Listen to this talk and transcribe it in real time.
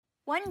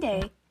One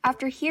day,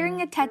 after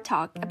hearing a TED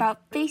Talk about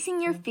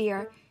facing your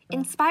fear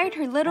inspired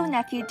her little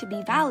nephew to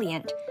be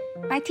valiant,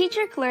 my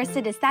teacher Clarissa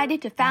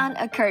decided to found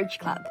a courage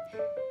club.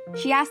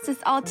 She asked us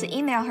all to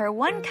email her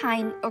one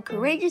kind or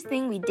courageous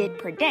thing we did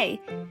per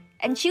day,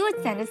 and she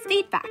would send us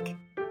feedback.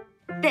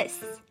 This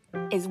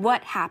is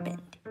what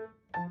happened.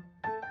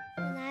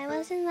 When I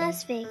was in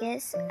Las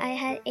Vegas, I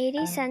had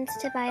 80 cents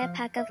to buy a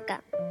pack of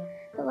gum.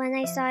 But when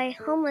I saw a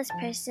homeless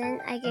person,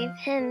 I gave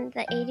him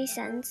the 80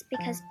 cents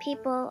because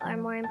people are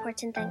more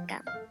important than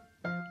gum.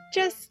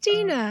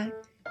 Justina,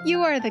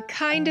 you are the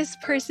kindest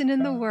person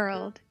in the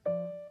world.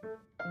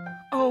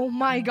 Oh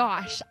my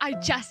gosh, I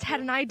just had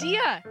an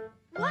idea.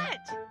 What?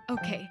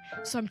 Okay,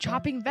 so I'm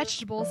chopping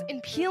vegetables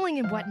and peeling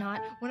and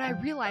whatnot when I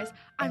realize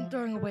I'm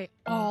throwing away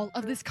all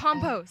of this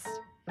compost.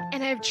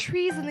 And I have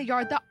trees in the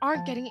yard that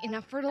aren't getting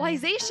enough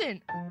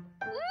fertilization.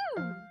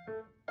 Woo!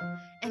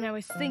 And I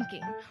was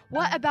thinking,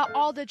 what about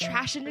all the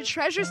trash and the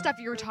treasure stuff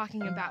you were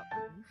talking about?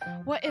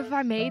 What if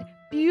I made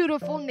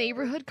beautiful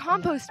neighborhood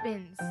compost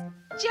bins?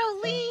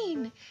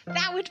 Jolene,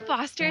 that would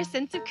foster a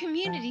sense of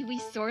community we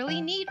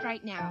sorely need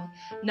right now.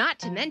 Not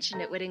to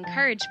mention it would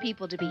encourage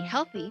people to be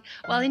healthy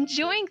while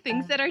enjoying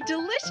things that are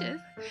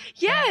delicious.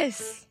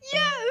 Yes!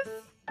 Yes!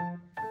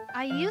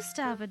 I used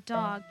to have a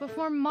dog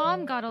before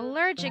Mom got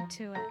allergic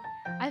to it.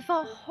 I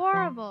felt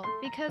horrible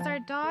because our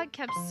dog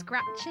kept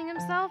scratching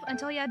himself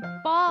until he had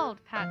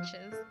bald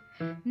patches.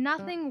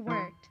 Nothing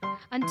worked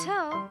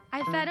until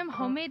I fed him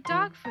homemade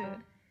dog food.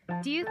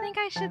 Do you think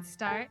I should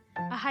start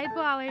a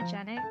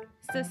hypoallergenic,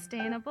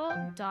 sustainable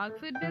dog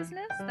food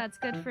business that's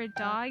good for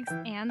dogs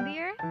and the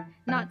earth,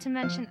 not to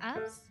mention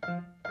us?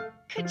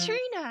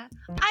 Katrina,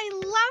 I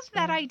love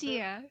that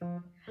idea.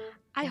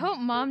 I hope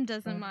Mom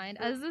doesn't mind,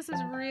 as this is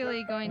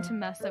really going to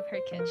mess up her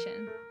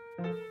kitchen.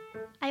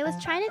 I was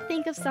trying to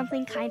think of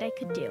something kind I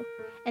could do,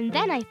 and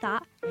then I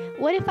thought,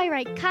 what if I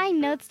write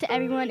kind notes to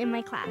everyone in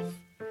my class?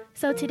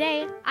 So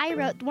today, I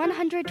wrote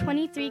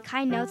 123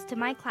 kind notes to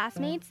my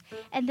classmates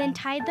and then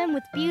tied them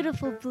with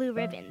beautiful blue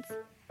ribbons.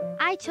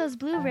 I chose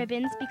blue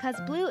ribbons because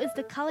blue is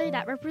the color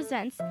that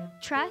represents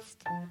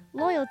trust,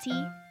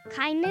 loyalty,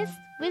 kindness,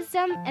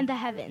 wisdom, and the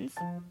heavens.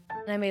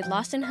 And I made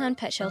Lost and Found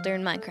Pet Shelter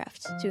in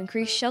Minecraft to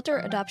increase shelter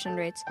adoption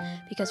rates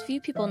because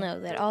few people know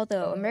that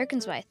although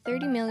Americans buy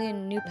 30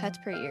 million new pets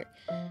per year,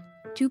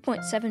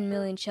 2.7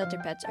 million shelter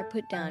pets are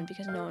put down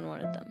because no one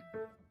wanted them.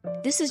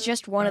 This is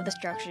just one of the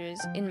structures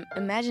in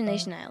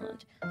Imagination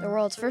Island, the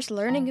world's first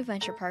learning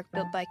adventure park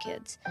built by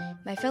kids.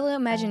 My fellow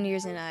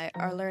Imagineers and I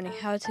are learning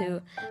how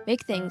to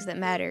make things that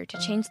matter to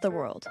change the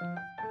world.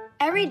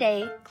 Every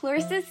day,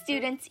 Clarissa's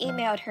students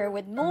emailed her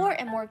with more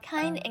and more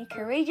kind and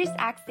courageous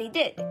acts they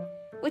did,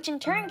 which in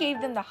turn gave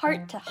them the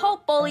heart to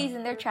halt bullies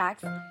in their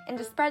tracks and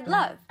to spread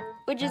love,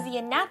 which is the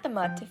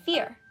anathema to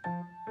fear.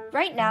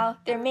 Right now,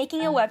 they're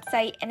making a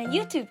website and a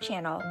YouTube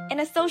channel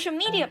and a social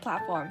media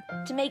platform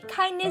to make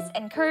kindness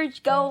and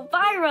courage go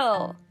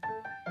viral.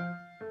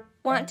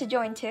 Want to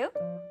join too?